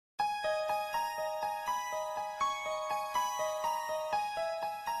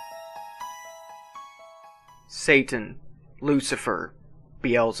Satan, Lucifer,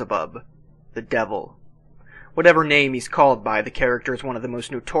 Beelzebub, the devil. Whatever name he's called by, the character is one of the most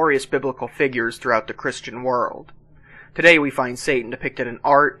notorious biblical figures throughout the Christian world. Today we find Satan depicted in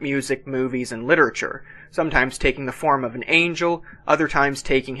art, music, movies, and literature, sometimes taking the form of an angel, other times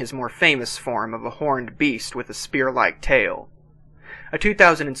taking his more famous form of a horned beast with a spear-like tail. A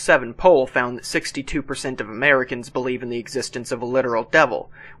 2007 poll found that 62% of Americans believe in the existence of a literal devil,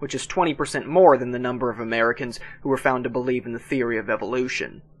 which is 20% more than the number of Americans who were found to believe in the theory of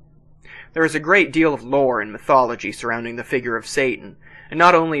evolution. There is a great deal of lore and mythology surrounding the figure of Satan, and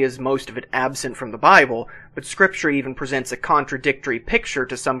not only is most of it absent from the Bible, but Scripture even presents a contradictory picture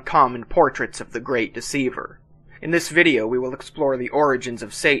to some common portraits of the great deceiver. In this video we will explore the origins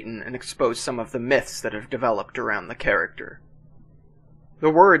of Satan and expose some of the myths that have developed around the character. The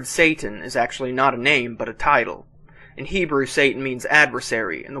word Satan is actually not a name, but a title. In Hebrew, Satan means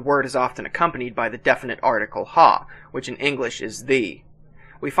adversary, and the word is often accompanied by the definite article ha, which in English is the.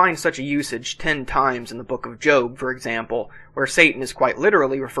 We find such a usage 10 times in the book of Job, for example, where Satan is quite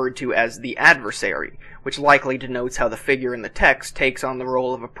literally referred to as the adversary, which likely denotes how the figure in the text takes on the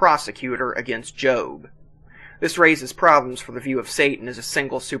role of a prosecutor against Job. This raises problems for the view of Satan as a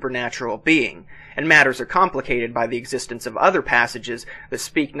single supernatural being, and matters are complicated by the existence of other passages that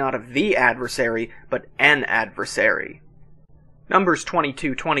speak not of the adversary, but an adversary. Numbers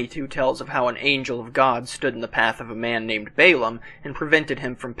 22:22 tells of how an angel of God stood in the path of a man named Balaam and prevented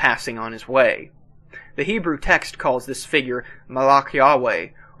him from passing on his way. The Hebrew text calls this figure Malach Yahweh,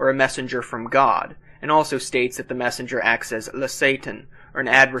 or a messenger from God, and also states that the messenger acts as Satan, or an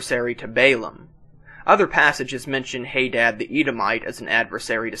adversary to Balaam. Other passages mention Hadad the Edomite as an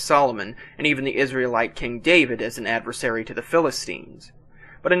adversary to Solomon, and even the Israelite King David as an adversary to the Philistines.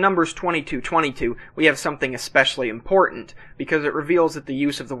 But in Numbers 22:22 we have something especially important, because it reveals that the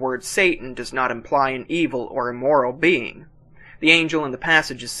use of the word Satan does not imply an evil or immoral being. The angel in the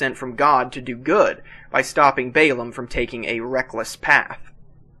passage is sent from God to do good, by stopping Balaam from taking a reckless path.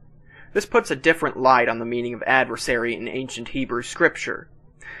 This puts a different light on the meaning of adversary in ancient Hebrew scripture.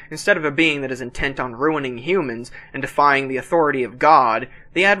 Instead of a being that is intent on ruining humans and defying the authority of God,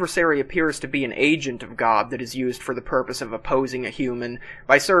 the adversary appears to be an agent of God that is used for the purpose of opposing a human,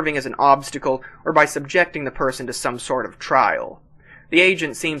 by serving as an obstacle, or by subjecting the person to some sort of trial. The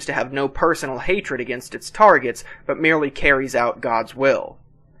agent seems to have no personal hatred against its targets, but merely carries out God's will.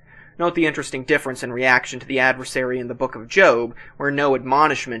 Note the interesting difference in reaction to the adversary in the book of Job, where no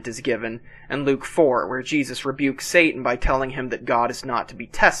admonishment is given, and Luke 4, where Jesus rebukes Satan by telling him that God is not to be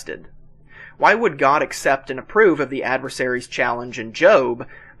tested. Why would God accept and approve of the adversary's challenge in Job,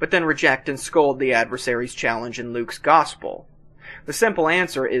 but then reject and scold the adversary's challenge in Luke's Gospel? The simple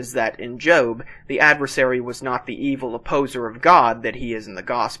answer is that, in Job, the adversary was not the evil opposer of God that he is in the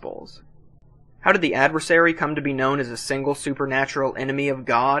Gospels. How did the adversary come to be known as a single supernatural enemy of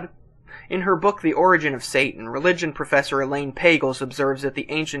God? In her book The Origin of Satan, religion professor Elaine Pagels observes that the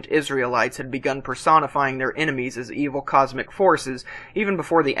ancient Israelites had begun personifying their enemies as evil cosmic forces even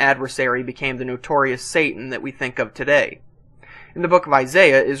before the adversary became the notorious Satan that we think of today. In the book of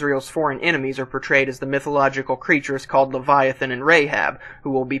Isaiah, Israel's foreign enemies are portrayed as the mythological creatures called Leviathan and Rahab,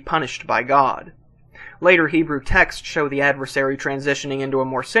 who will be punished by God. Later Hebrew texts show the adversary transitioning into a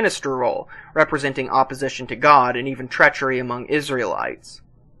more sinister role, representing opposition to God and even treachery among Israelites.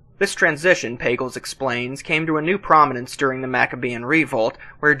 This transition, Pagels explains, came to a new prominence during the Maccabean Revolt,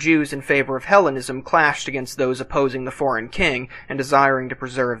 where Jews in favor of Hellenism clashed against those opposing the foreign king and desiring to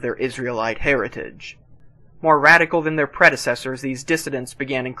preserve their Israelite heritage. More radical than their predecessors, these dissidents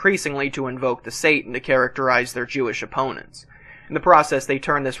began increasingly to invoke the Satan to characterize their Jewish opponents. In the process, they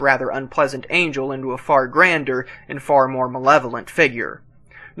turned this rather unpleasant angel into a far grander and far more malevolent figure.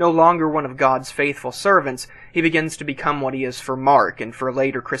 No longer one of God's faithful servants, he begins to become what he is for Mark and for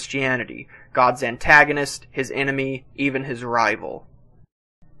later Christianity, God's antagonist, his enemy, even his rival.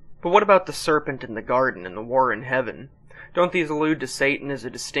 But what about the serpent in the garden and the war in heaven? Don't these allude to Satan as a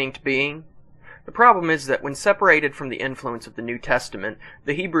distinct being? The problem is that when separated from the influence of the New Testament,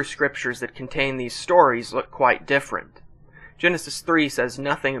 the Hebrew scriptures that contain these stories look quite different. Genesis 3 says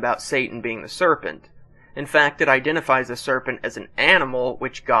nothing about Satan being the serpent. In fact, it identifies the serpent as an animal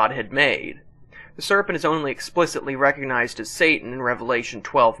which God had made. The serpent is only explicitly recognized as Satan in Revelation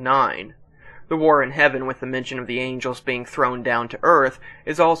 12:9. The war in heaven, with the mention of the angels being thrown down to earth,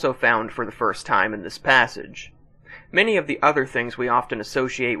 is also found for the first time in this passage. Many of the other things we often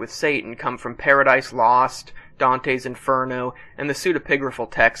associate with Satan come from Paradise Lost, Dante's Inferno, and the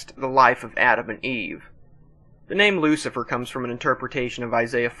pseudepigraphal text, The Life of Adam and Eve. The name Lucifer comes from an interpretation of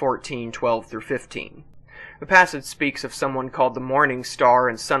Isaiah 14:12-15. The passage speaks of someone called the Morning Star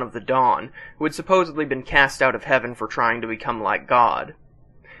and Son of the Dawn, who had supposedly been cast out of heaven for trying to become like God.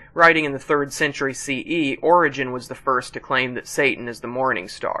 Writing in the 3rd century CE, Origen was the first to claim that Satan is the morning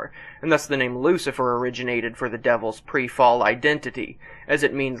star, and thus the name Lucifer originated for the devil's pre-fall identity, as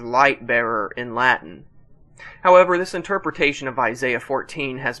it means light-bearer in Latin. However, this interpretation of Isaiah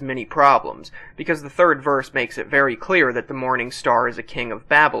 14 has many problems, because the 3rd verse makes it very clear that the morning star is a king of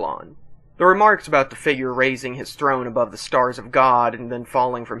Babylon. The remarks about the figure raising his throne above the stars of God and then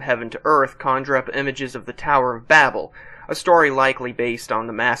falling from heaven to earth conjure up images of the Tower of Babel, a story likely based on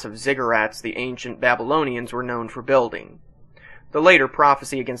the massive ziggurats the ancient Babylonians were known for building. The later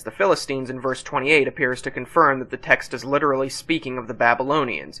prophecy against the Philistines in verse 28 appears to confirm that the text is literally speaking of the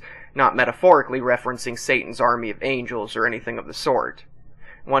Babylonians, not metaphorically referencing Satan's army of angels or anything of the sort.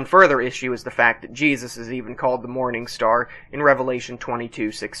 One further issue is the fact that Jesus is even called the morning star in Revelation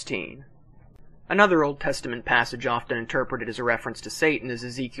 22:16. Another Old Testament passage often interpreted as a reference to Satan is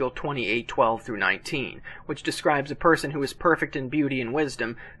Ezekiel 28:12-19, which describes a person who is perfect in beauty and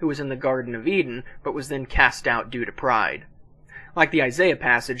wisdom, who was in the Garden of Eden, but was then cast out due to pride. Like the Isaiah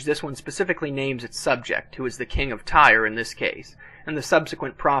passage, this one specifically names its subject, who is the king of Tyre in this case, and the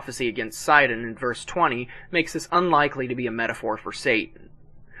subsequent prophecy against Sidon in verse 20 makes this unlikely to be a metaphor for Satan.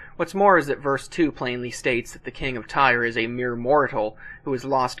 What's more is that verse 2 plainly states that the king of Tyre is a mere mortal who has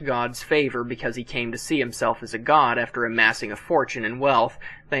lost God's favor because he came to see himself as a god after amassing a fortune and wealth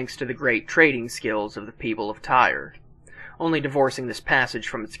thanks to the great trading skills of the people of Tyre. Only divorcing this passage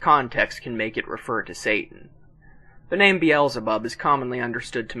from its context can make it refer to Satan. The name Beelzebub is commonly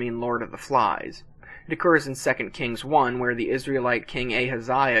understood to mean Lord of the Flies. It occurs in 2 Kings 1, where the Israelite king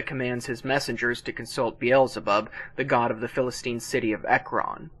Ahaziah commands his messengers to consult Beelzebub, the god of the Philistine city of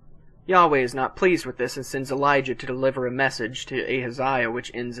Ekron. Yahweh is not pleased with this and sends Elijah to deliver a message to Ahaziah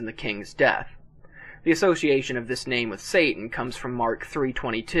which ends in the king's death. The association of this name with Satan comes from Mark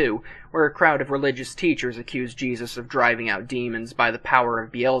 3:22, where a crowd of religious teachers accuse Jesus of driving out demons by the power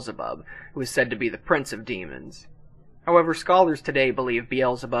of Beelzebub, who is said to be the prince of demons. However, scholars today believe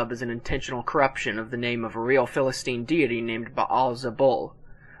Beelzebub is an intentional corruption of the name of a real Philistine deity named Baal-zebul.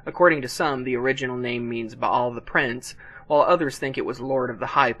 According to some, the original name means Baal the Prince, while others think it was Lord of the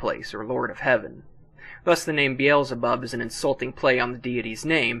High Place or Lord of Heaven. Thus the name Beelzebub is an insulting play on the deity's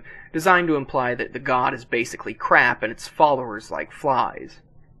name, designed to imply that the god is basically crap and its followers like flies.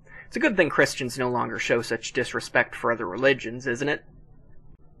 It's a good thing Christians no longer show such disrespect for other religions, isn't it?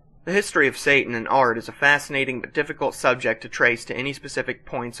 The history of Satan in art is a fascinating but difficult subject to trace to any specific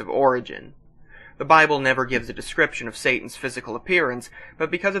points of origin. The Bible never gives a description of Satan's physical appearance, but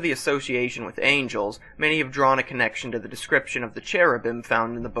because of the association with angels, many have drawn a connection to the description of the cherubim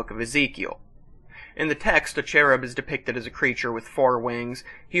found in the book of Ezekiel. In the text, a cherub is depicted as a creature with 4 wings,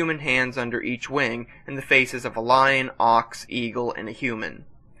 human hands under each wing, and the faces of a lion, ox, eagle, and a human.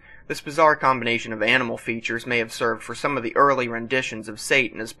 This bizarre combination of animal features may have served for some of the early renditions of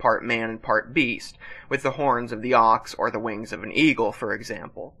Satan as part man and part beast, with the horns of the ox or the wings of an eagle, for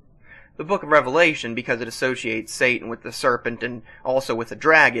example. The book of Revelation, because it associates Satan with the serpent and also with the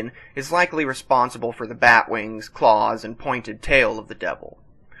dragon, is likely responsible for the bat wings, claws, and pointed tail of the devil.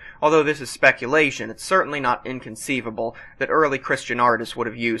 Although this is speculation, it's certainly not inconceivable that early Christian artists would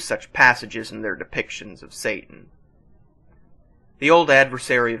have used such passages in their depictions of Satan. The old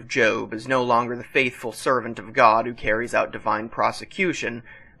adversary of Job is no longer the faithful servant of God who carries out divine prosecution,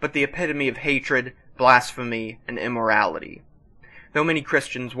 but the epitome of hatred, blasphemy, and immorality. Though many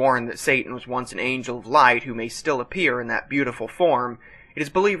Christians warn that Satan was once an angel of light who may still appear in that beautiful form, it is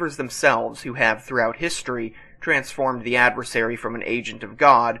believers themselves who have, throughout history, transformed the adversary from an agent of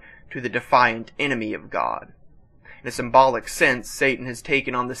God to the defiant enemy of God. In a symbolic sense, Satan has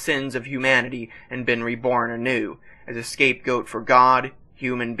taken on the sins of humanity and been reborn anew, as a scapegoat for God,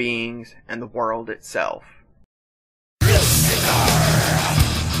 human beings, and the world itself.